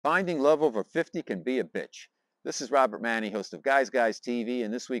Finding love over 50 can be a bitch. This is Robert Manni, host of Guys TV,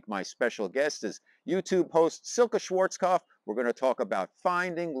 and this week my special guest is YouTube host Silke Schwarzkopf. We're going to talk about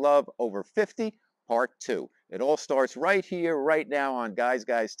finding love over 50, part 2. It all starts right here, right now on Guys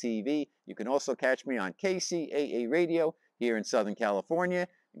TV. You can also catch me on KCAA Radio here in Southern California,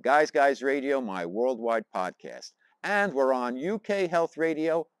 Guys Radio, my worldwide podcast. And we're on UK Health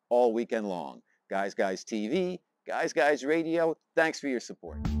Radio all weekend long. Guys TV, Guys Radio, thanks for your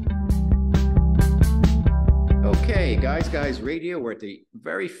support. Okay, Guys Radio, we're at the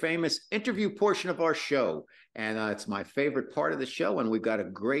very famous interview portion of our show, and it's my favorite part of the show, and we've got a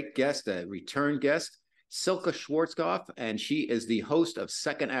great guest, a return guest, Silke Schwarzkopf, and she is the host of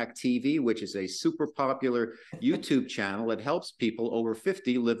Second Act TV, which is a super popular YouTube channel that helps people over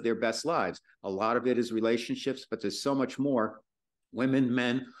 50 live their best lives. A lot of it is relationships, but there's so much more. Women,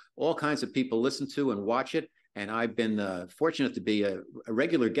 men, all kinds of people listen to and watch it. And I've been fortunate to be a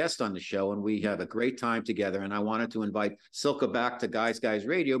regular guest on the show, and we have a great time together. And I wanted to invite Silke back to Guys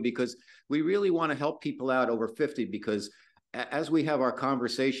Radio because we really want to help people out over 50, because as we have our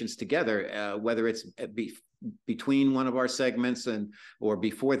conversations together, whether it's between one of our segments or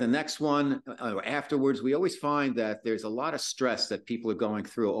before the next one or afterwards, we always find that there's a lot of stress that people are going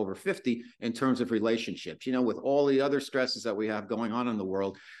through over 50 in terms of relationships. You know, with all the other stresses that we have going on in the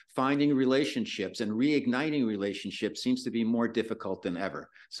world, finding relationships and reigniting relationships seems to be more difficult than ever.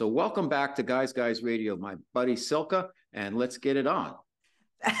 So welcome back to Guys Radio, my buddy Silke, and let's get it on.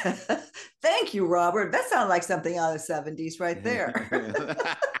 Thank you, Robert. That sounds like something out of the 70s right there.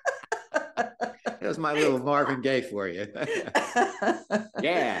 That was my little Marvin Gaye for you.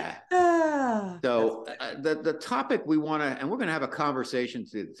 Yeah. So the topic we want to, and we're going to have a conversation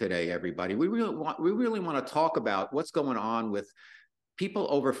today, everybody. We really want to talk about what's going on with people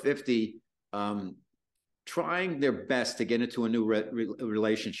over 50 trying their best to get into a new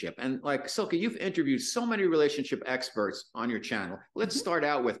relationship. And like Silke, you've interviewed so many relationship experts on your channel. Let's start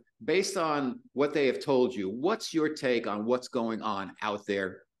out with, based on what they have told you, what's your take on what's going on out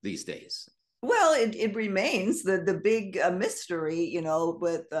there these days? Well, it remains the big mystery, you know,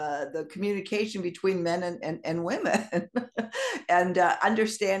 with the communication between men and women and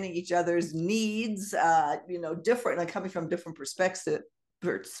understanding each other's needs, you know, different, like coming from different perspectives,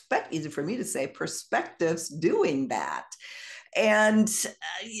 easy for me to say, perspectives doing that. And,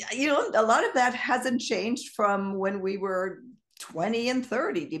 you know, a lot of that hasn't changed from when we were 20 and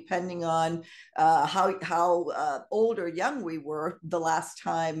 30, depending on how old or young we were the last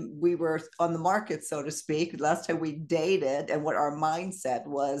time we were on the market, so to speak, the last time we dated, and what our mindset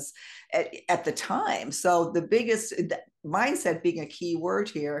was at the time. So the biggest mindset being a key word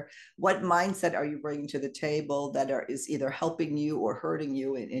here, what mindset are you bringing to the table that is either helping you or hurting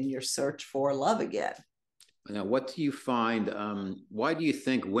you in your search for love again? Now, what do you find, why do you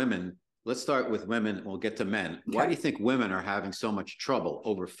think women, let's start with women and we'll get to men. Okay. Why do you think women are having so much trouble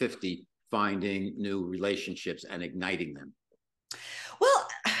over 50 finding new relationships and igniting them? Well,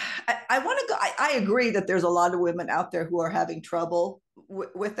 I want to go, I agree that there's a lot of women out there who are having trouble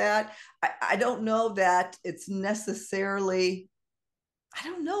with that. I don't know that it's necessarily, I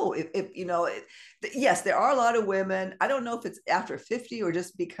don't know if you know, yes, there are a lot of women. I don't know if it's after 50 or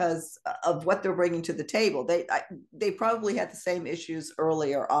just because of what they're bringing to the table. They probably had the same issues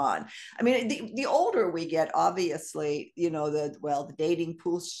earlier on. I mean, the older we get, obviously, you know, the dating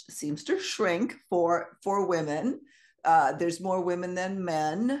pool seems to shrink for women. There's more women than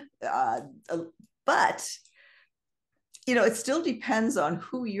men, but you know, it still depends on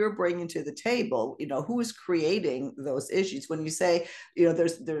who you're bringing to the table, you know, who is creating those issues. When you say, you know,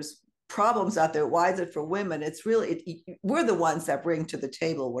 there's problems out there, why is it for women? It's really, we're the ones that bring to the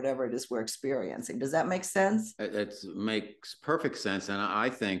table whatever it is we're experiencing. Does that make sense? It makes perfect sense. And I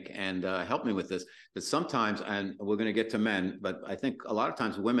think, and help me with this, that sometimes, and we're going to get to men, but I think a lot of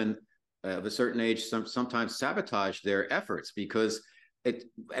times women of a certain age sometimes sabotage their efforts because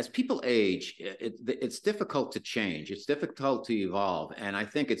as people age, it's difficult to change. It's difficult to evolve. And I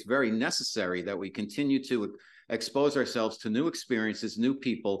think it's very necessary that we continue to expose ourselves to new experiences, new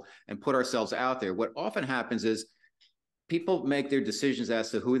people, and put ourselves out there. What often happens is people make their decisions as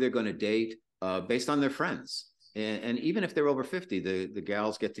to who they're going to date based on their friends. And even if they're over 50, the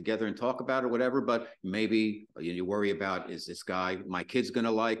gals get together and talk about it or whatever, but maybe you worry about, is this guy, my kid's going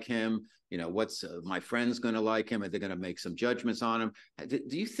to like him? You know, what's my friend's going to like him? Are they going to make some judgments on him?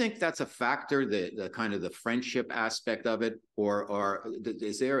 Do you think that's a factor, the kind of the friendship aspect of it? Or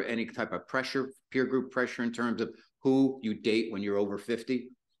is there any type of pressure, peer group pressure in terms of who you date when you're over 50?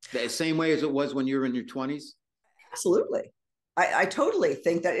 The same way as it was when you were in your 20s? Absolutely. I totally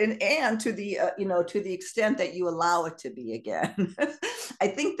think that, and to the to the extent that you allow it to be again. I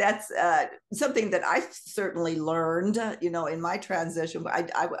think that's something that I certainly learned, in my transition.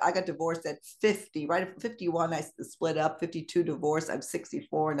 I got divorced at 50, right at 51. I split up. 52 divorced. I'm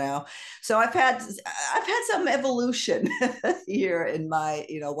 64 now, so I've had some evolution here in my,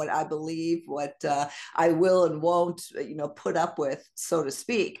 what I believe, what I will and won't, put up with, so to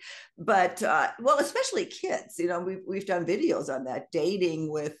speak. But well, especially kids, we've done videos on that, dating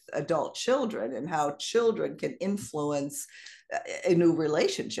with adult children and how children can influence a new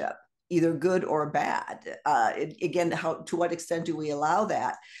relationship, either good or bad. Again, to what extent do we allow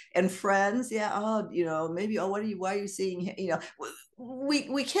that? And friends, yeah, maybe, why are you seeing,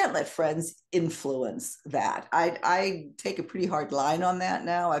 we can't let friends influence that. I take a pretty hard line on that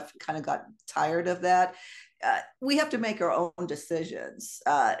now. I've kind of got tired of that. We have to make our own decisions.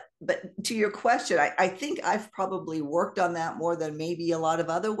 But to your question, I think I've probably worked on that more than maybe a lot of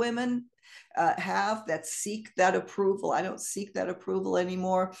other women have, that seek that approval. I don't seek that approval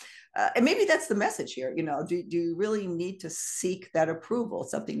anymore. And maybe that's the message here. Do you really need to seek that approval?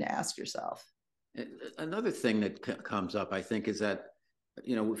 Something to ask yourself. Another thing that comes up, I think, is that,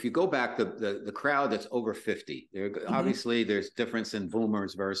 if you go back, the crowd that's over 50, obviously there's difference in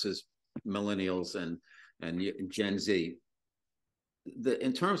boomers versus millennials and Gen Z.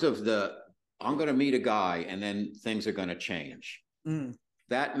 In terms of I'm going to meet a guy and then things are going to change.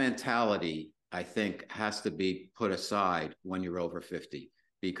 That mentality, I think, has to be put aside when you're over 50,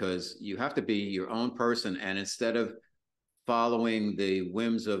 because you have to be your own person. And instead of following the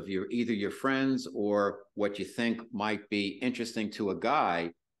whims of either your friends or what you think might be interesting to a guy,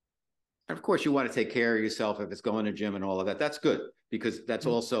 and of course you want to take care of yourself if it's going to gym and all of that. That's good, because that's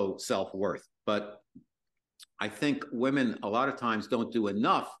also self-worth. But I think women a lot of times don't do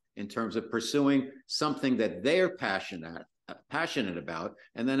enough in terms of pursuing something that they're passionate about.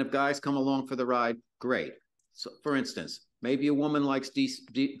 And then if guys come along for the ride, great. So for instance, maybe a woman likes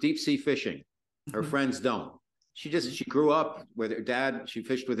deep sea fishing. Her friends don't. She grew up with her dad. She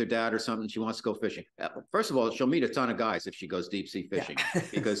fished with her dad or something. She wants to go fishing. First of all, she'll meet a ton of guys if she goes deep sea fishing,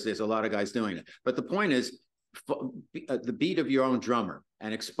 because there's a lot of guys doing it. But the point is, the beat of your own drummer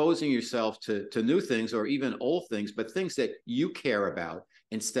and exposing yourself to new things, or even old things, but things that you care about,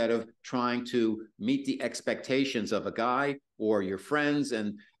 instead of trying to meet the expectations of a guy or your friends,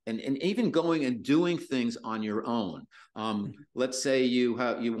 and even going and doing things on your own. Let's say you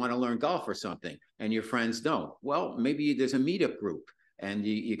want to learn golf or something and your friends don't. Well, maybe there's a meetup group and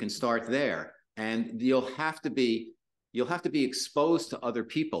you can start there, and you'll have to be exposed to other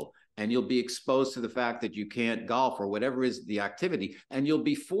people. And you'll be exposed to the fact that you can't golf or whatever is the activity. And you'll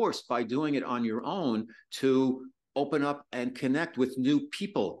be forced, by doing it on your own, to open up and connect with new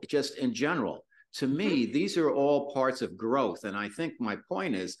people, just in general. To me, these are all parts of growth. And I think my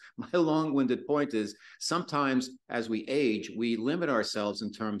long-winded point is, sometimes as we age, we limit ourselves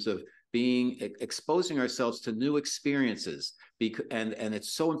in terms of exposing ourselves to new experiences. And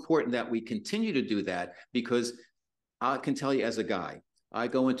it's so important that we continue to do that, because I can tell you, as a guy, I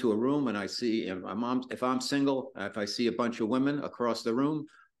go into a room and I see, if I'm single, if I see a bunch of women across the room,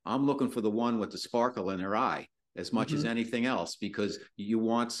 I'm looking for the one with the sparkle in her eye as much as anything else, because you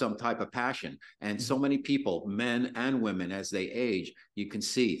want some type of passion. And so many people, men and women, as they age, you can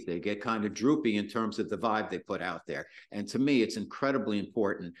see they get kind of droopy in terms of the vibe they put out there. And to me, it's incredibly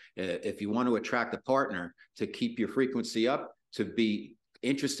important, if you want to attract a partner, to keep your frequency up, to be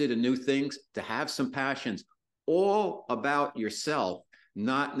interested in new things, to have some passions, all about yourself,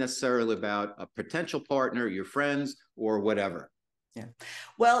 not necessarily about a potential partner, your friends, or whatever. Yeah.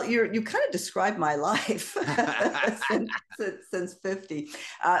 Well, you kind of described my life since 50.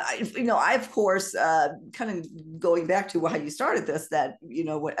 I, of course, kind of going back to how you started this, that,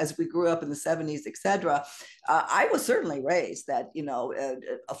 as we grew up in the 70s, et cetera, I was certainly raised that,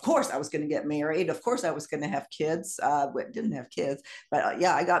 of course I was going to get married. Of course I was going to have kids. Didn't have kids, but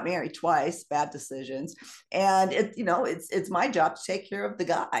yeah, I got married twice, bad decisions. And it's my job to take care of the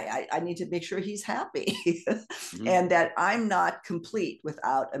guy. I need to make sure he's happy and that I'm not complete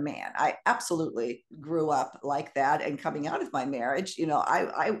without a man. I absolutely grew up like that. And coming out of my marriage,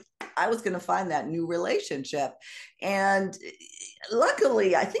 I was going to find that new relationship. And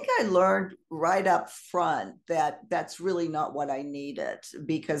luckily, I think I learned right up front that that's really not what I needed,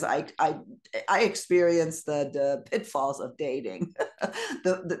 because I experienced the pitfalls of dating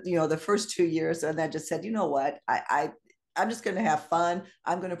the first 2 years, and I just said, you know what, I'm just going to have fun.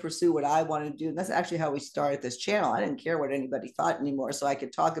 I'm going to pursue what I want to do. And that's actually how we started this channel. I didn't care what anybody thought anymore. So I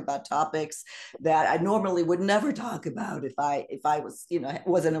could talk about topics that I normally would never talk about if I was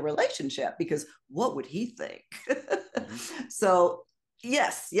in a relationship, because what would he think? So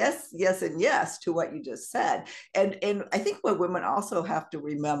Yes, yes, yes, and yes to what you just said. And I think what women also have to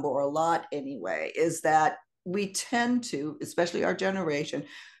remember, or a lot anyway, is that we tend to, especially our generation,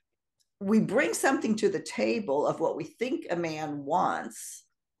 we bring something to the table of what we think a man wants,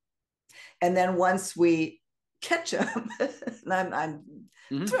 and then once we catch him, and I'm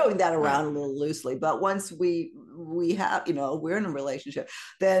throwing that Right. around a little loosely, but once we have, we're in a relationship,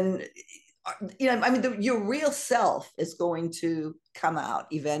 then I mean, your real self is going to come out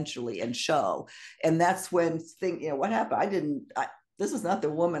eventually and show, and that's when what happened. This is not the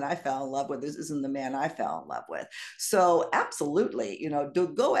woman I fell in love with. This isn't the man I fell in love with. So absolutely,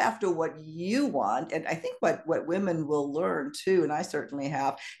 do go after what you want. And I think what women will learn too, and I certainly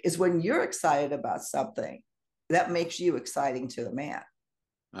have, is when you're excited about something, that makes you exciting to a man.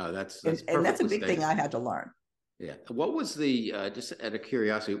 Oh, that's And that's a perfectly big thing stated. I had to learn. Yeah. What was the just out of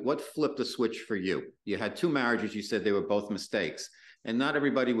curiosity, what flipped the switch for you? You had two marriages, you said they were both mistakes. And not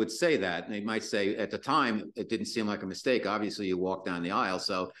everybody would say that. And they might say at the time it didn't seem like a mistake. Obviously, you walked down the aisle.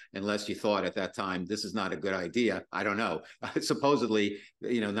 So unless you thought at that time this is not a good idea, I don't know. Supposedly,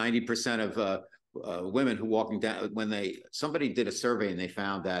 90% of women who walking down somebody did a survey and they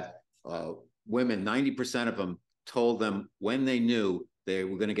found that women, 90% of them told them when they knew they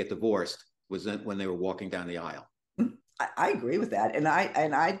were going to get divorced was when they were walking down the aisle. I agree with that, and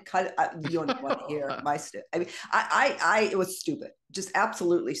I cut. You don't want to hear my stuff. I mean, it was stupid, just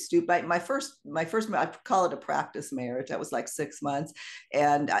absolutely stupid. My first, I call it a practice marriage. That was like 6 months,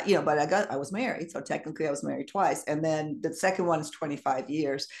 and but I was married, so technically I was married twice, and then the second one is 25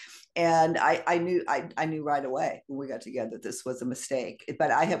 years. And I knew right away when we got together that this was a mistake.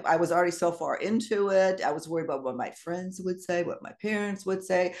 But I was already so far into it. I was worried about what my friends would say, what my parents would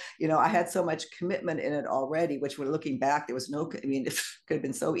say. I had so much commitment in it already, which when looking back, there was no, I mean, it could have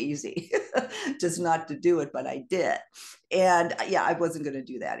been so easy just not to do it, but I did. And yeah, I wasn't going to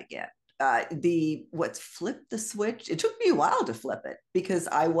do that again. What's flipped the switch? It took me a while to flip it because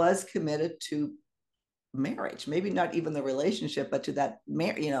I was committed to marriage, maybe not even the relationship, but to that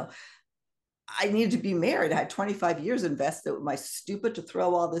I needed to be married. I had 25 years invested. Am I stupid to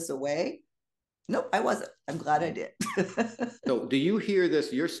throw all this away? Nope, I wasn't. I'm glad I did. So do you hear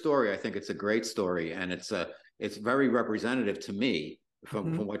this, your story? I think it's a great story, and it's very representative to me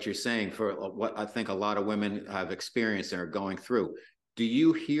from what you're saying for what I think a lot of women have experienced and are going through. Do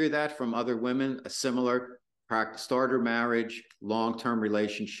you hear that from other women, a similar starter marriage, long-term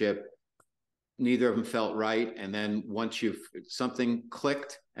relationship, neither of them felt right, and then once something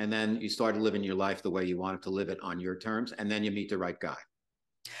clicked, and then you started living your life the way you wanted to live it on your terms, and then you meet the right guy?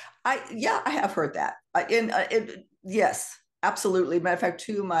 I have heard that. Yes, absolutely. Matter of fact,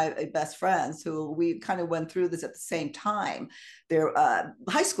 two of my best friends who we kind of went through this at the same time, they're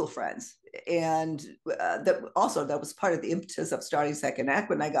high school friends. And that was part of the impetus of starting Second Act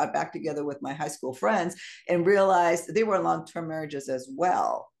when I got back together with my high school friends and realized they were in long-term marriages as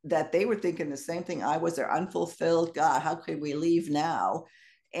well, that they were thinking the same thing I was. They're unfulfilled. God, how could we leave now?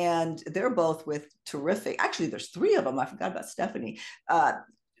 And they're both with terrific, actually, there's three of them. I forgot about Stephanie.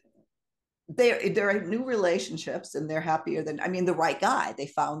 They're in new relationships and they're happier than, I mean, the right guy. They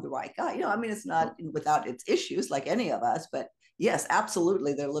found the right guy. I mean, it's not without its issues like any of us, but yes,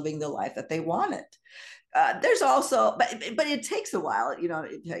 absolutely, they're living the life that they wanted. There's also, but it takes a while,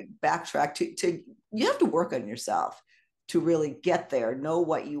 to backtrack to you have to work on yourself to really get there, know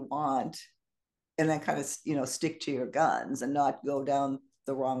what you want, and then kind of stick to your guns and not go down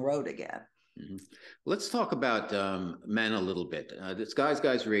the wrong road again. Mm-hmm. Let's talk about men a little bit. This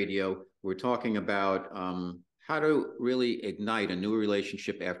Guys Radio, we're talking about how to really ignite a new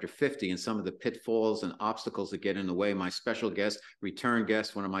relationship after 50 and some of the pitfalls and obstacles that get in the way. My special guest, return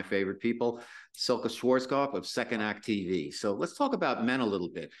guest, one of my favorite people, Silke Schwarzkopf of Second Act TV. So let's talk about men a little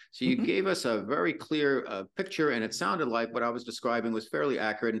bit. So you gave us a very clear picture, and it sounded like what I was describing was fairly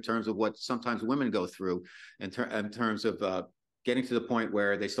accurate in terms of what sometimes women go through in terms of getting to the point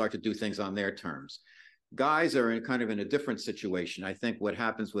where they start to do things on their terms. Guys are kind of in a different situation. I think what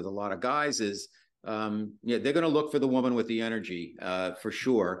happens with a lot of guys is, they're going to look for the woman with the energy, for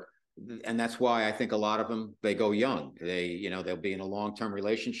sure. And that's why I think a lot of them, they go young. They'll be in a long-term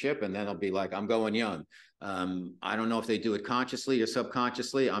relationship and then they'll be like, I'm going young. I don't know if they do it consciously or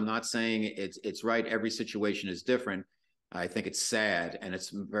subconsciously. I'm not saying it's right. Every situation is different. I think it's sad and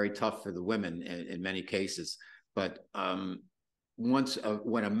it's very tough for the women in many cases. But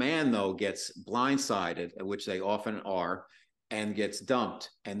when a man though gets blindsided, which they often are, and gets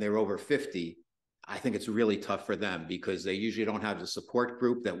dumped and they're over 50, I think it's really tough for them because they usually don't have the support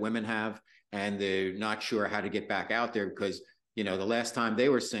group that women have, and they're not sure how to get back out there because the last time they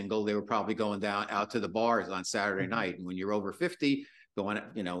were single, they were probably going out to the bars on Saturday night. And when you're over 50,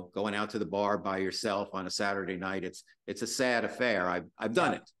 going out to the bar by yourself on a Saturday night. It's a sad affair. I've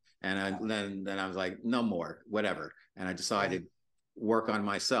done it. And then I was like, no more, whatever. And I decided work on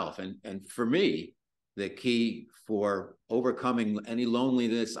myself. And for me, the key for overcoming any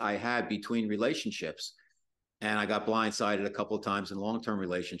loneliness I had between relationships, and I got blindsided a couple of times in long-term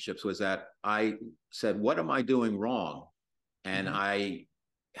relationships, was that I said, what am I doing wrong? And I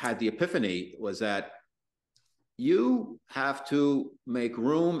had the epiphany was that you have to make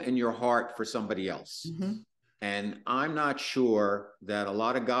room in your heart for somebody else. And I'm not sure that a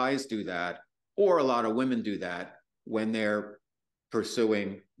lot of guys do that, or a lot of women do that when they're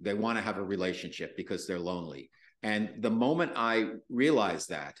they want to have a relationship because they're lonely. And the moment I realized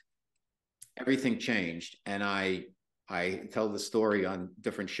that, everything changed. And I tell the story on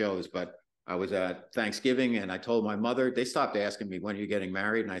different shows, but I was at Thanksgiving and I told my mother, they stopped asking me, when are you getting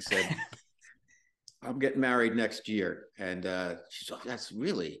married? And I said, I'm getting married next year. And she said, that's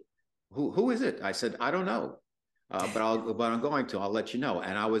really, who is it? I said, I don't know, but I'm going to, I'll let you know.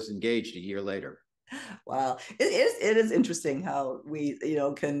 And I was engaged a year later. Wow, it is interesting how we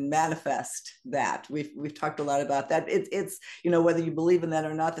can manifest that. We've talked a lot about that. It's whether you believe in that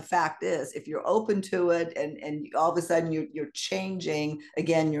or not, the fact is, if you're open to it and all of a sudden you're changing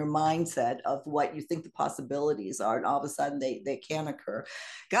again your mindset of what you think the possibilities are, and all of a sudden they can occur.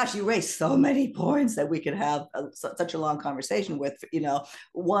 Gosh, you raised so many points that we could have such a long conversation with.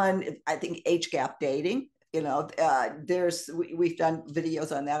 One, I think age gap dating. We've done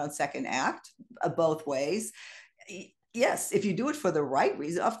videos on that on Second Act, both ways. Yes, if you do it for the right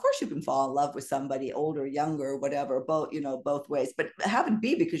reason, of course you can fall in love with somebody older, younger, whatever, both ways. But have it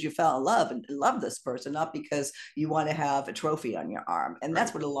be because you fell in love and love this person, not because you want to have a trophy on your arm. And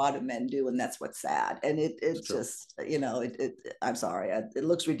that's what a lot of men do, and that's what's sad. And it's just, I'm sorry, it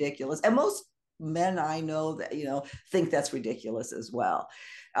looks ridiculous. And most men I know that think that's ridiculous as well.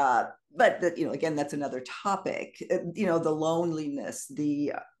 But that, again, that's another topic. The loneliness,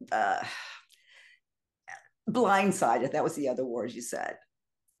 the blindsided. That was the other word you said.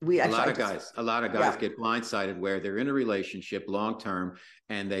 A lot of guys get blindsided where they're in a relationship long term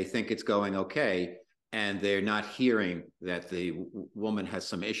and they think it's going okay, and they're not hearing that the woman has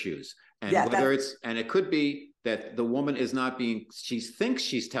some issues. And and it could be that the woman is not being, she thinks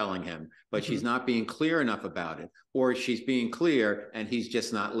she's telling him, but she's not being clear enough about it, or she's being clear and he's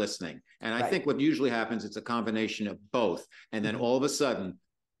just not listening. And I think what usually happens, it's a combination of both. And then all of a sudden,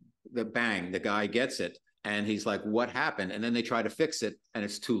 the guy gets it. And he's like, what happened? And then they try to fix it and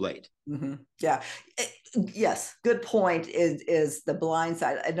it's too late. Yeah. Yes. Good point is the blind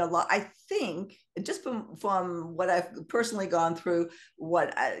side. And I think just from what I've personally gone through,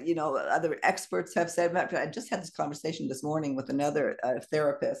 what other experts have said. I just had this conversation this morning with another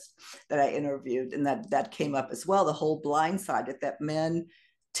therapist that I interviewed, and that came up as well. The whole blind side that men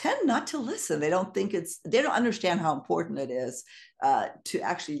tend not to listen. They don't understand how important it is to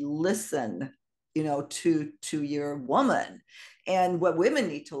actually listen to your woman. And what women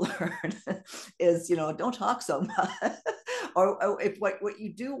need to learn is, don't talk so much. or if what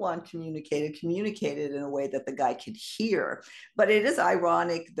you do want communicated in a way that the guy can hear. But it is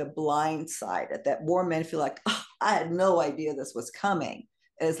ironic, the blind side, that more men feel like, oh, I had no idea this was coming.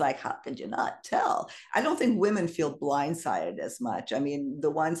 It's like, how could you not tell? I don't think women feel blindsided as much. I mean, the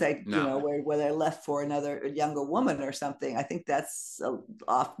ones that, where they're left for another younger woman or something, I think that's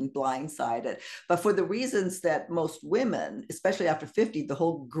often blindsided. But for the reasons that most women, especially after 50, the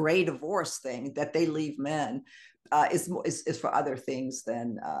whole gray divorce thing, that they leave men is for other things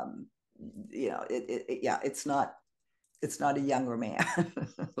than, it's not a younger man.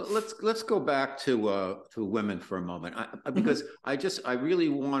 Let's go back to women for a moment, because I really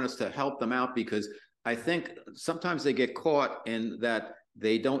want us to help them out, because I think sometimes they get caught in that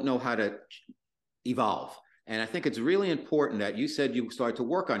they don't know how to evolve. And I think it's really important that you said you started to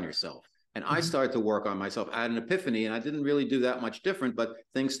work on yourself. And I started to work on myself. I had an epiphany, and I didn't really do that much different, but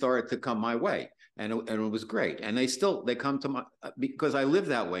things started to come my way, and it was great. And they come to my, because I live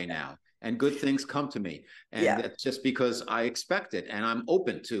that way now. And good things come to me. And that's just because I expect it. And I'm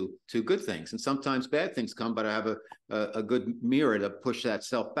open to good things. And sometimes bad things come, but I have a good mirror to push that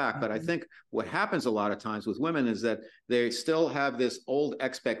self back. But I think what happens a lot of times with women is that they still have this old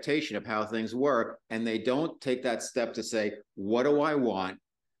expectation of how things work. And they don't take that step to say, what do I want?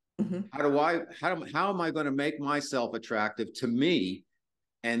 How am I going to make myself attractive to me?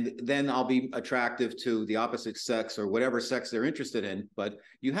 And then I'll be attractive to the opposite sex or whatever sex they're interested in. But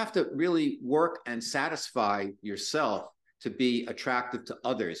you have to really work and satisfy yourself to be attractive to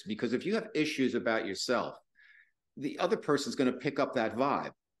others. Because if you have issues about yourself, the other person's going to pick up that vibe.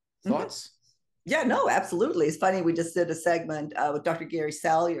 Thoughts? Yeah, no, absolutely. It's funny. We just did a segment with Dr. Gary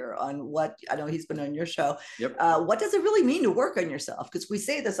Salyer on what I know he's been on your show. Yep. What does it really mean to work on yourself? Because we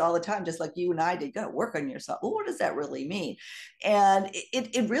say this all the time, just like you and I did. You got to work on yourself. Well, what does that really mean? And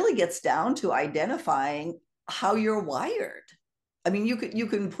it really gets down to identifying how you're wired. I mean, you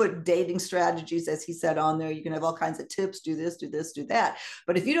can put dating strategies, as he said, on there. You can have all kinds of tips, do this, do this, do that.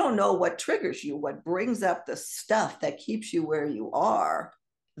 But if you don't know what triggers you, what brings up the stuff that keeps you where you are,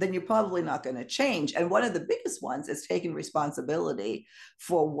 then you're probably not going to change. And one of the biggest ones is taking responsibility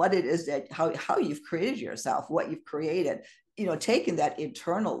for what it is that how you've created yourself, what you've created, taking that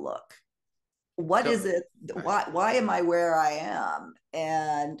internal look. What So, is it? Why am I where I am?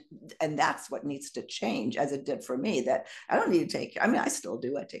 And that's what needs to change, as it did for me. That I don't need to take. I mean, I still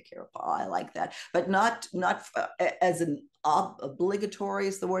do. I take care of Paul. I like that, but not as an obligatory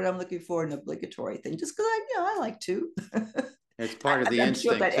is the word I'm looking for. An obligatory thing, just because I like to. it's part of the I'm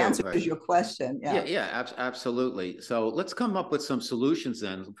sure instinct that too, answers right? your question. Yeah, Yeah. yeah, absolutely. So let's come up with some solutions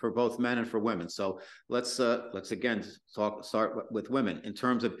then for both men and for women. So let's again start with women in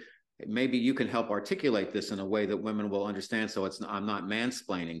terms of maybe you can help articulate this in a way that women will understand. So I'm not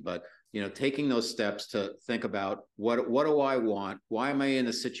mansplaining, but taking those steps to think about what do I want? Why am I in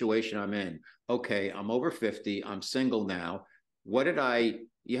the situation I'm in? Okay, I'm over 50. I'm single now. What did I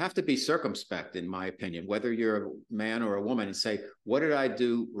You have to be circumspect, in my opinion, whether you're a man or a woman, and say, what did I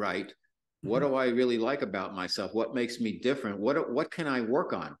do right? What do I really like about myself? What makes me different? What can I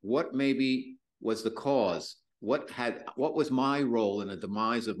work on? What maybe was the cause? What was my role in the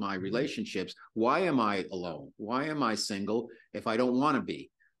demise of my relationships? Why am I alone? Why am I single if I don't want to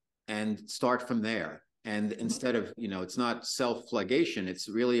be? And start from there. And instead of, it's not self-flagellation, it's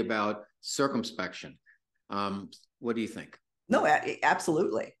really about circumspection. What do you think? No,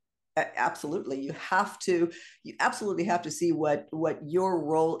 absolutely. Absolutely. You absolutely have to see what your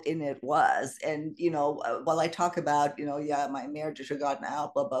role in it was. And, while I talk about, yeah, my marriage should have gotten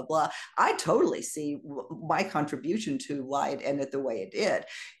out, blah, blah, blah, I totally see my contribution to why it ended the way it did.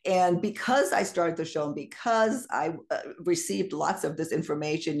 And because I started the show and because I received lots of this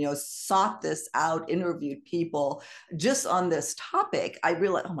information, sought this out, interviewed people just on this topic, I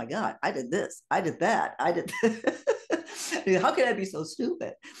realized, oh my God, I did this, I did that, I did this. How can I be so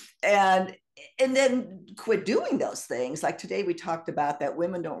stupid? And then quit doing those things. Like today we talked about that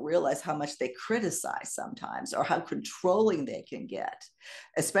women don't realize how much they criticize sometimes, or how controlling they can get,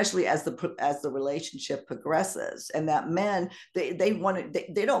 especially as the relationship progresses. And that men, they want to,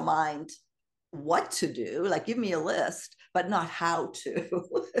 they don't mind what to do, like give me a list, but not how to.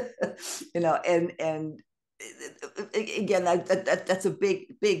 And again, that's a big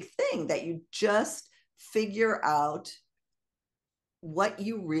thing, that you just figure out what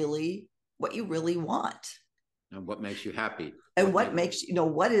you really want, And what makes you happy? and what makes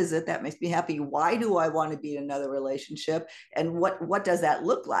what is it that makes me happy? Why do I want to be in another relationship? And what does that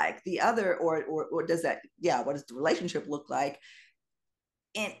look like? The other, or does that, yeah, what does the relationship look like?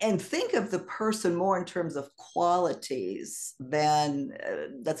 And think of the person more in terms of qualities than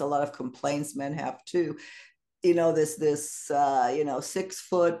that's a lot of complaints men have too. This 6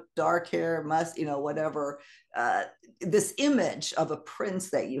 foot, dark hair, whatever, this image of a prince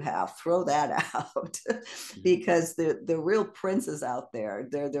that you have, throw that out. Because the real princes out there,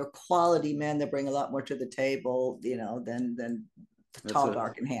 they're quality men that bring a lot more to the table, than tall,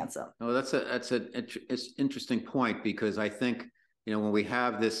 dark, and handsome. No, that's an interesting point, because I think when we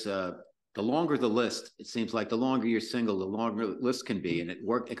have this, the longer the list, it seems like the longer you're single, the longer the list can be, and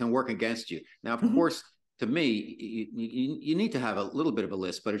it can work against you. Now, of course, to me, you need to have a little bit of a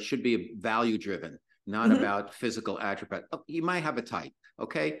list, but it should be value driven, not about physical attribute. You might have a type,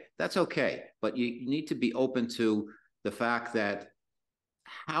 okay, that's okay, but you need to be open to the fact that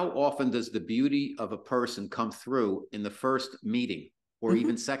how often does the beauty of a person come through in the first meeting or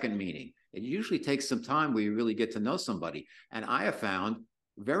even second meeting? It usually takes some time where you really get to know somebody. And I have found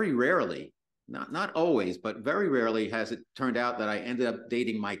very rarely, not always, but very rarely has it turned out that I ended up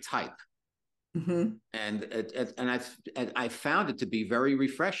dating my type. And I found it to be very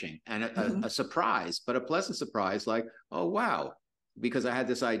refreshing and a surprise, but a pleasant surprise, like, oh wow, because I had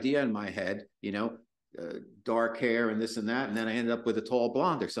this idea in my head, dark hair and this and that, and then I ended up with a tall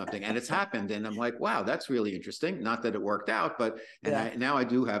blonde or something, and it's happened, and I'm like, wow, that's really interesting. Not that it worked out, but now I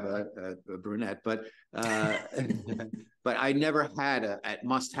do have a brunette, but but I never had a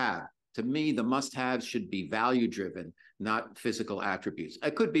must have. To me, the must have should be value driven, not physical attributes.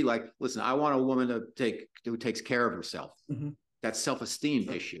 It could be like, listen, I want a woman who takes care of herself. That's self-esteem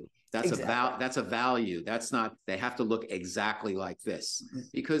issue. That's that's a value. That's not, they have to look exactly like this,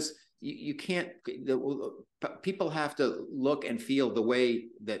 because you can't, people have to look and feel the way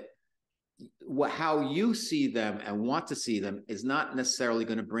that how you see them and want to see them is not necessarily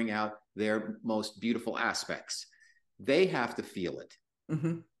going to bring out their most beautiful aspects. They have to feel it.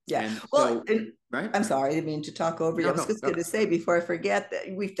 Mm-hmm. Yeah. And Well, so, right? I'm sorry, I didn't mean to talk over you. No, I was go, just go. going to say before I forget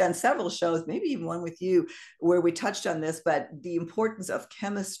that we've done several shows, maybe even one with you, where we touched on this, but the importance of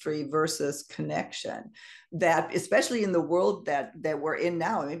chemistry versus connection. That especially in the world that we're in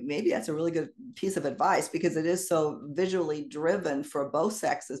now, I mean, maybe that's a really good piece of advice because it is so visually driven for both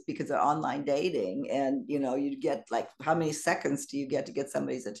sexes because of online dating, and you get like how many seconds do you get to get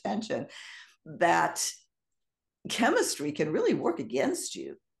somebody's attention? That chemistry can really work against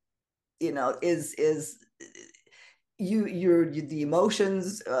you. Is the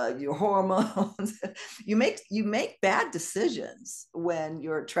emotions, your hormones. you make bad decisions when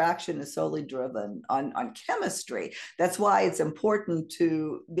your attraction is solely driven on chemistry. That's why it's important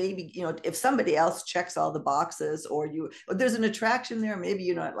to maybe, if somebody else checks all the boxes, or there's an attraction there, maybe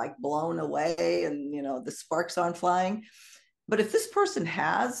you're not like blown away and the sparks aren't flying. But if this person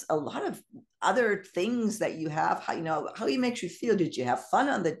has a lot of other things that you have, how he makes you feel. Did you have fun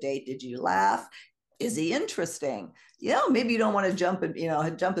on the date? Did you laugh? Is he interesting? Maybe you don't want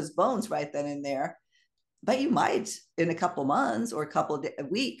to jump his bones right then and there, but you might in a couple months or a couple of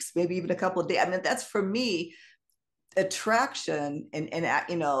weeks, maybe even a couple of days. I mean, that's for me, attraction and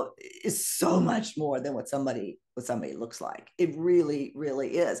is so much more than what somebody looks like. It really,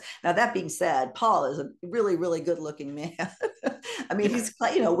 really is. Now, that being said, Paul is a really, really good looking man. I mean, he's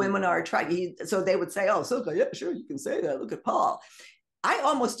women are attracted. So they would say, oh, Silke, yeah, sure, you can say that. Look at Paul. I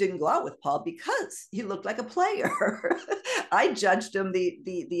almost didn't go out with Paul because he looked like a player. I judged him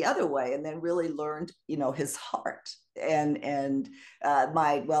the other way, and then really learned his heart. And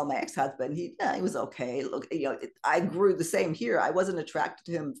my ex-husband, he was okay. Look, I grew the same here. I wasn't attracted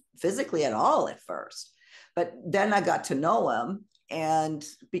to him physically at all at first, but then I got to know him and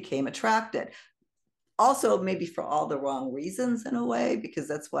became attracted. Also, maybe for all the wrong reasons in a way, because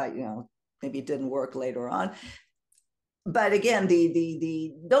that's why maybe it didn't work later on. But again,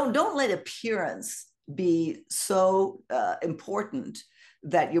 the don't let appearance be so important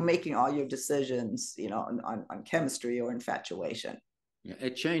that you're making all your decisions, on chemistry or infatuation. Yeah,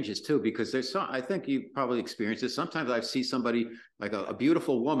 it changes too, because I think you probably experienced this. Sometimes I see somebody like a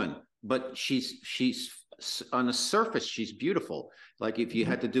beautiful woman, but she's on the surface, she's beautiful. Like if you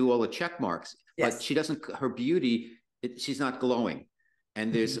had to do all the check marks, Yes. but she doesn't, her beauty, she's not glowing.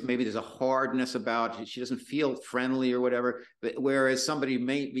 And maybe there's a hardness about it. She doesn't feel friendly or whatever. But whereas somebody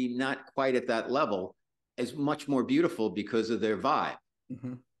may be not quite at that level is much more beautiful because of their vibe.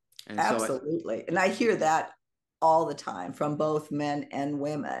 Mm-hmm. And absolutely. And I hear that all the time from both men and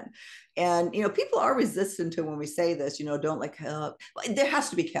women. And people are resistant to when we say this, don't like there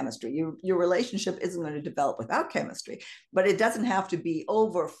has to be chemistry. Your relationship isn't going to develop without chemistry, but it doesn't have to be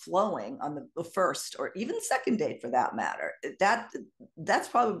overflowing on the first or even second date for that matter. That's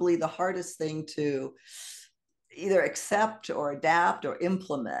probably the hardest thing to either accept or adapt or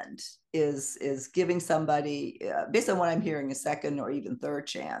implement, is giving somebody, based on what I'm hearing, a second or even third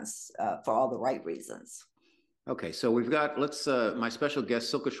chance for all the right reasons. Okay, so we've got, my special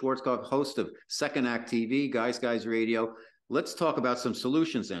guest, Silke Schwarzkopf, host of Second Act TV, Guys Radio. Let's talk about some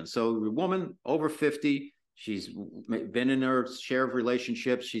solutions then. So a woman over 50, she's been in her share of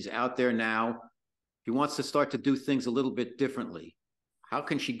relationships. She's out there now. She wants to start to do things a little bit differently. How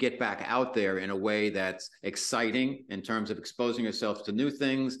can she get back out there in a way that's exciting in terms of exposing herself to new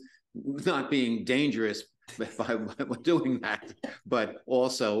things, not being dangerous by doing that, but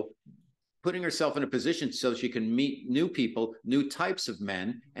also putting herself in a position so she can meet new people, new types of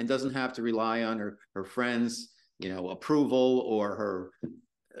men, and doesn't have to rely on her friends, approval, or her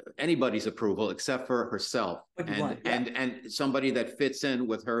anybody's approval except for herself, and somebody that fits in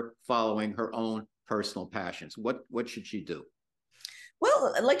with her following her own personal passions. What should she do?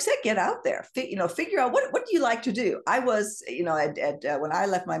 Well, like I said, get out there, figure out what do you like to do. I was, when I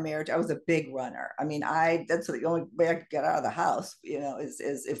left my marriage, I was a big runner. I mean, that's the only way I could get out of the house,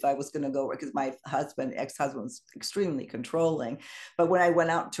 is if I was going to go, because my ex-husband was extremely controlling. But when I went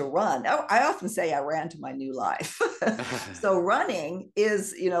out to run, I often say I ran to my new life. So running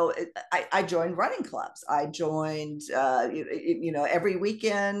is, I joined running clubs. I joined, every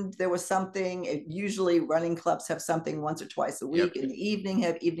weekend there was something. Usually running clubs have something once or twice a week. Yep. In the evening,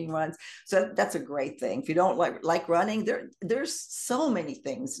 have evening runs. So that's a great thing. If you don't like running, there's so many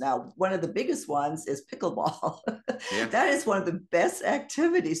things now. One of the biggest ones is pickleball. Yeah. That is one of the best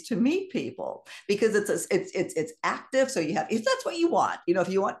activities to meet people, because it's active. So if that's what you want, if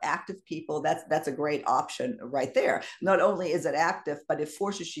you want active people, that's a great option right there. Not only is it active, but it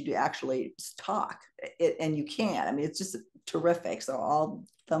forces you to actually talk. And you can. I mean, it's just terrific. So all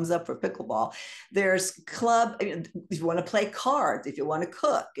thumbs up for pickleball. There's club, I mean, if you want to play cards, if you want to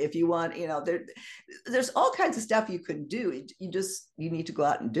cook, if you want, there's all kinds of stuff you can do. You need to go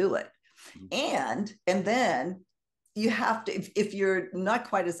out and do it. And then you have to, if you're not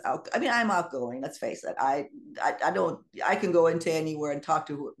quite as out, I mean, I'm outgoing, let's face it. I can go into anywhere and talk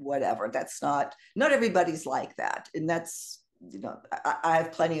to whatever. That's not everybody's like that. And that's, I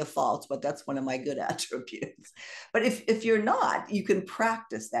have plenty of faults, but that's one of my good attributes. But if you're not, you can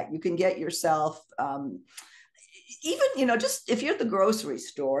practice that. You can get yourself, even, just if you're at the grocery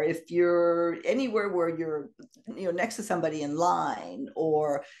store, if you're anywhere where you're, next to somebody in line,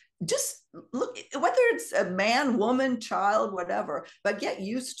 or just look, whether it's a man, woman, child, whatever, but get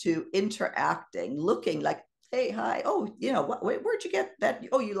used to interacting, looking like, hey, hi, oh, where'd you get that?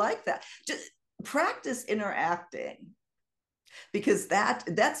 Oh, you like that? Just practice interacting, because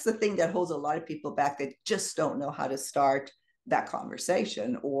that's the thing that holds a lot of people back. They just don't know how to start that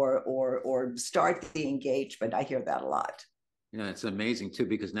conversation or start the engagement. I hear that a lot. It's amazing too,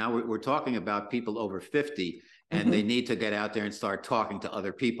 because now we're talking about people over 50, and they need to get out there and start talking to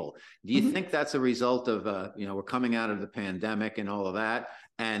other people. Do you think that's a result of, we're coming out of the pandemic and all of that,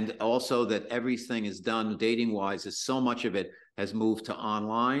 and also that everything is done dating wise, is so much of it has moved to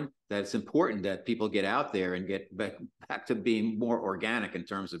online, that it's important that people get out there and get back to being more organic in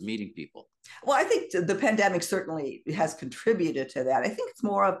terms of meeting people? Well, I think the pandemic certainly has contributed to that. I think it's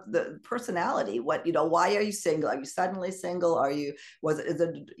more of the personality. What, why are you single? Are you suddenly single? Is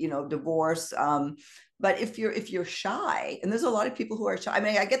it divorce? But if you're shy, and there's a lot of people who are shy. I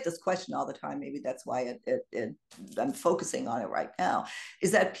mean, I get this question all the time. Maybe that's why I'm focusing on it right now,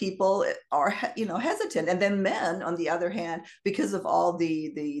 is that people are, hesitant. And then men, on the other hand, because of all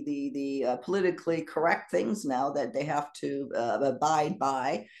the politically correct things now that they have to abide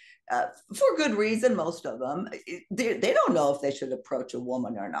by, for good reason, most of them, they don't know if they should approach a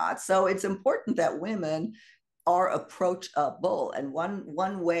woman or not. So it's important that women are approachable. And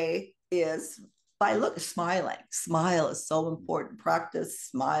one way is by smiling. Smile is so important. Practice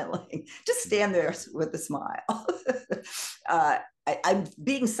smiling. Just stand there with a smile. I'm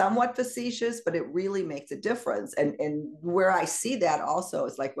being somewhat facetious, but it really makes a difference. And where I see that also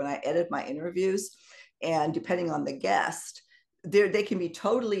is like when I edit my interviews, and depending on the guest, they can be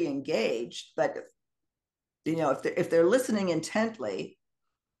totally engaged, but if they're listening intently.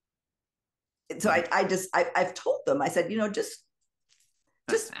 So I've told them, I said, just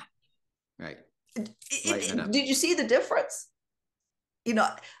right. Did you see the difference?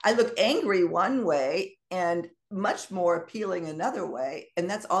 I look angry one way and much more appealing another way, and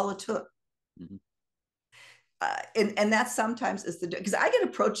that's all it took. And that sometimes is because I get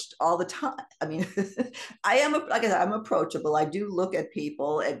approached all the time. I mean, like I said, I'm approachable. I do look at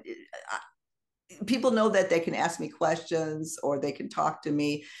people, and people know that they can ask me questions or they can talk to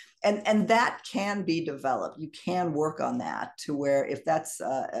me, and that can be developed. You can work on that to where, if that's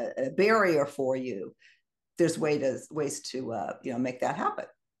a barrier for you, there's ways to make that happen.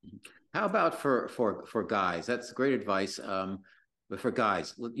 How about for guys? That's great advice. But for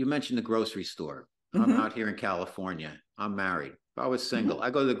guys, you mentioned the grocery store. I'm out here in California. I'm married. If I was single, I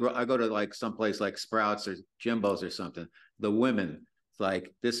go to like someplace like Sprouts or Jimbo's or something. The women, it's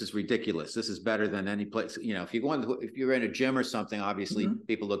like, this is ridiculous. This is better than any place. If you're in a gym or something, obviously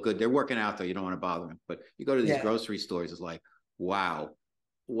people look good. They're working out though. You don't want to bother them. But you go to these grocery stores, it's like, wow.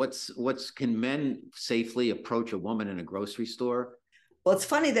 Can men safely approach a woman in a grocery store? Well, it's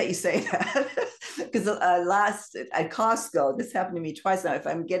funny that you say that, because last at Costco, this happened to me twice now. If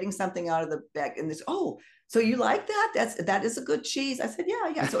I'm getting something out of the bag and this, oh, so you like that? That is a good cheese. I said,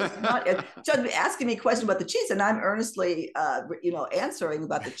 yeah. So it's not. So asking me a question about the cheese, and I'm earnestly, answering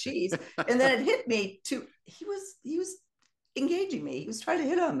about the cheese, and then it hit me too. He was engaging me. He was trying to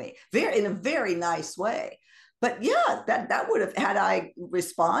hit on me, in a very nice way. But yeah, that would have, had I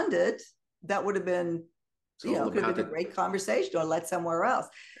responded, that would have been, could have been a great conversation, or led somewhere else.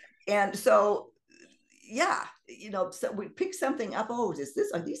 And so, yeah, so we pick something up. Oh, is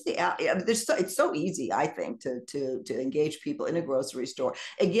this? Are these the? It's so easy, I think, to engage people in a grocery store.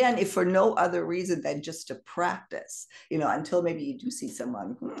 Again, if for no other reason than just to practice, until maybe you do see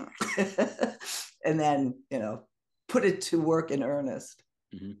someone, and then put it to work in earnest.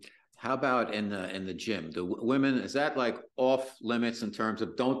 How about in the gym? Do women, is that like off limits in terms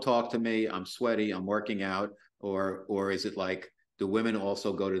of, don't talk to me, I'm sweaty, I'm working out, or is it like, do women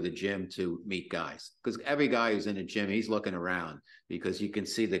also go to the gym to meet guys? Because every guy who's in a gym, he's looking around because you can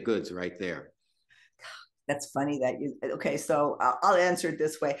see the goods right there. That's funny that okay, so I'll answer it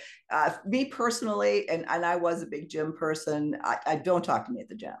this way. Me personally, and I was a big gym person, I don't talk to me at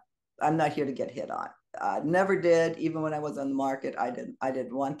the gym. I'm not here to get hit on. Never did. Even when I was on the market, I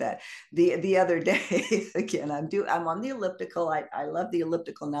didn't want that. The other day, again, I'm on the elliptical. I love the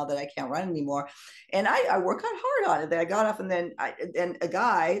elliptical now that I can't run anymore, and I work out hard on it. Then I got off, and then a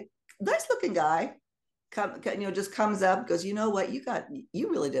guy, nice looking guy, just comes up, goes, you know what, you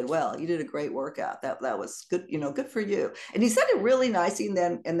really did well. You did a great workout. That was good. Good for you. And he said it really nicely,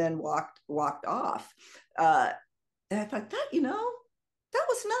 and then walked off. And I thought that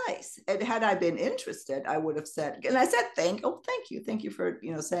was nice. And had I been interested, I would have said, and I said, thank you for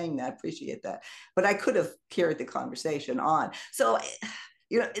saying that, appreciate that. But I could have carried the conversation on. So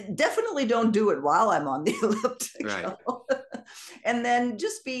definitely don't do it while I'm on the elliptical. Right. And then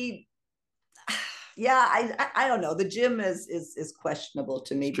just be, yeah, I don't know. The gym is questionable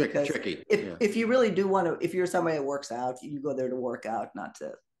to me, because tricky. If you really do want to, if you're somebody that works out, you go there to work out, not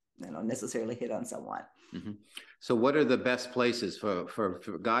to necessarily hit on someone. Mm-hmm. So what are the best places for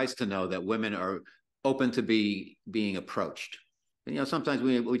guys to know that women are open to being approached? And, sometimes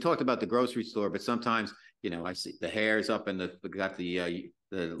we talked about the grocery store, but sometimes, I see the hair's up and we got the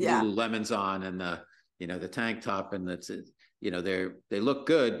Lululemons on and the tank top, and that's, they look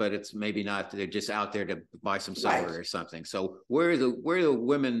good, but it's maybe not, they're just out there to buy some soda, right, or something. So where the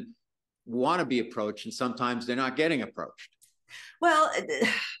women want to be approached, and sometimes they're not getting approached. Well,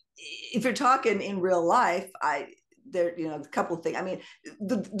 if you're talking in real life, there, a couple of things. I mean,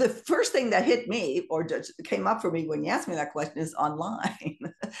 the first thing that hit me or just came up for me when you asked me that question is online.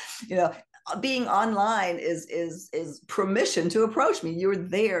 Being online is permission to approach me. You're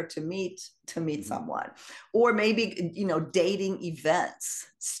there to meet mm-hmm. someone, or maybe dating events,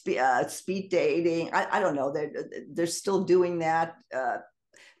 speed dating. I don't know. They're still doing that.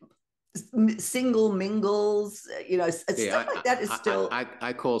 Single mingles, stuff like that is still.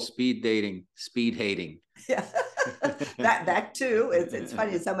 I call speed dating speed hating. Yeah, that too. It's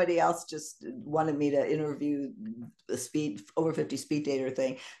funny. Somebody else just wanted me to interview the over 50 speed dater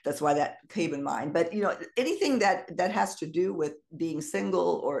thing. That's why that came in mind. But anything that has to do with being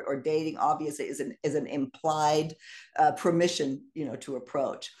single or dating, obviously is an implied permission, to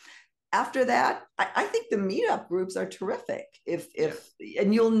approach. After that, I think the meetup groups are terrific.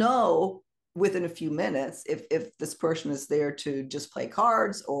 And you'll know within a few minutes if this person is there to just play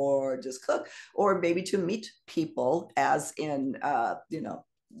cards or just cook, or maybe to meet people, as in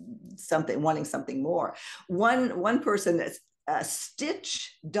wanting something more. One person that's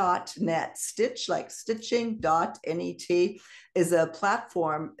stitch.net, stitch like stitching.net, is a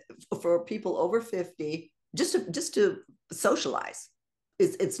platform for people over 50 just to socialize.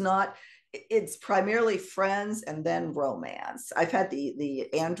 It's primarily friends and then romance. I've had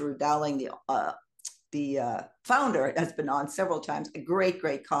the Andrew Dowling, the founder, has been on several times. A great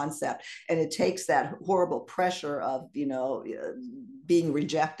concept, and it takes that horrible pressure of being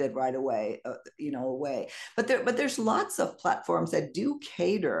rejected right away, away. But there's lots of platforms that do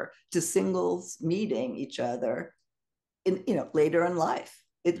cater to singles meeting each other in later in life.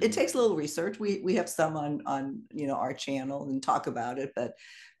 It takes a little research. We have some on our channel and talk about it, but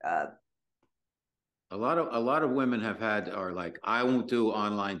a lot of women are like, I won't do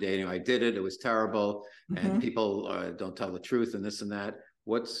online dating. I did it. It was terrible, mm-hmm. and people don't tell the truth and this and that.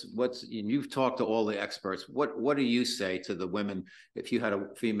 And you've talked to all the experts. What do you say to the women if you had a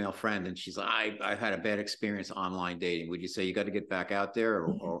female friend and she's like, I had a bad experience online dating? Would you say you got to get back out there,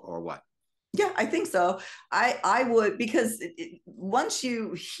 or what? Yeah, I think so. I would, because once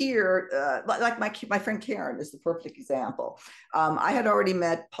you hear, like my friend Karen is the perfect example. I had already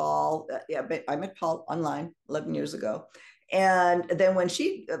met Paul. I met Paul online 11 years ago. And then when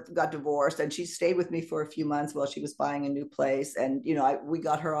she got divorced, and she stayed with me for a few months while she was buying a new place, and we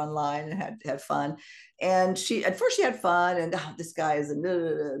got her online and had fun. And at first she had fun, and this guy is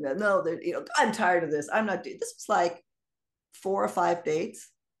no, I'm tired of this. I'm not doing this. Was like 4 or 5 dates.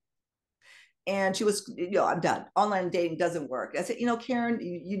 And she was, I'm done. Online dating doesn't work. I said, Karen,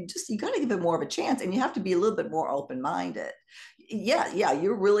 you got to give it more of a chance, and you have to be a little bit more open-minded. Yeah,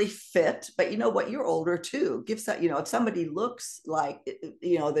 you're really fit, but you know what? You're older too. If somebody looks like,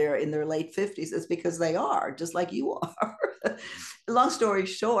 they're in their late 50s, it's because they are, just like you are. Long story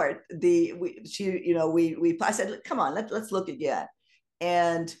short, I said, come on, let's look again.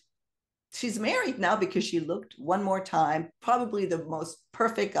 And she's married now because she looked one more time, probably the most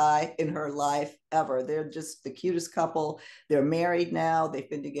perfect guy in her life ever. They're just the cutest couple. They're married now. They've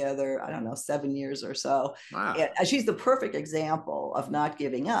been together, I don't know, 7 years or so. Wow. And she's the perfect example of not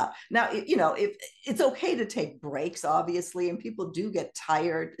giving up. Now, if it's okay to take breaks, obviously, and people do get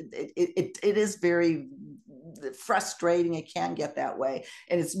tired. It is very frustrating. It can get that way.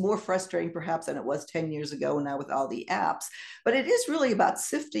 And it's more frustrating perhaps than it was 10 years ago now with all the apps. But it is really about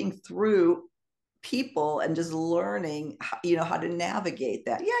sifting through people and just learning how to navigate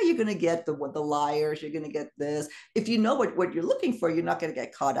that. Yeah, you're going to get the liars, you're going to get this. If you know what you're looking for, you're not going to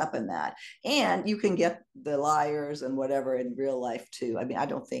get caught up in that. And you can get the liars and whatever in real life too. I mean, I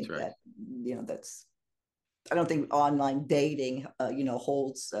don't think That's right. that's I don't think online dating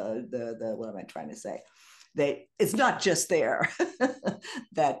holds the what am I trying to say? It's not just there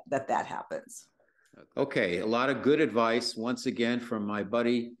that happens. Okay, a lot of good advice once again from my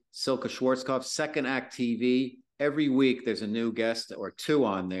buddy Silke Schwarzkopf, Second Act TV. Every week there's a new guest or two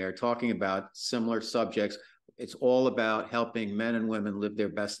on there talking about similar subjects. It's all about helping men and women live their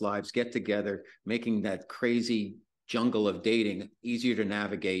best lives, get together, making that crazy jungle of dating easier to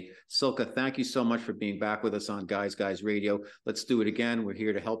navigate. Silke, thank you so much for being back with us on Guys Radio. Let's do it again. We're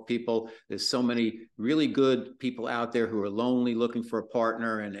here to help people. There's so many really good people out there who are lonely, looking for a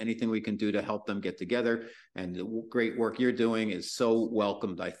partner, and anything we can do to help them get together. And the great work you're doing is so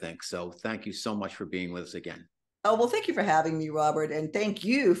welcomed, I think. So thank you so much for being with us again. Oh, well, thank you for having me, Robert. And thank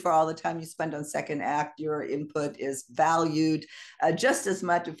you for all the time you spend on Second Act. Your input is valued just as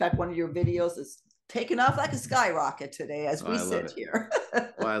much. In fact, one of your videos is taking off like a skyrocket today as we sit here.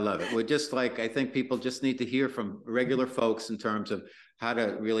 Well, I love it. We're just like, I think people just need to hear from regular folks in terms of how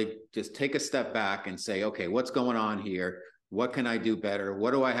to really just take a step back and say, okay, what's going on here? What can I do better?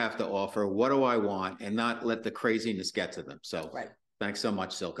 What do I have to offer? What do I want? And not let the craziness get to them. So right. Thanks so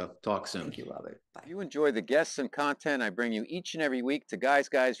much, Silke. Talk soon. Thank you, Robert. Bye. If you enjoy the guests and content I bring you each and every week to Guys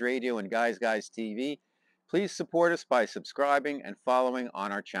Radio and Guys TV, please support us by subscribing and following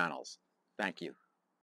on our channels. Thank you.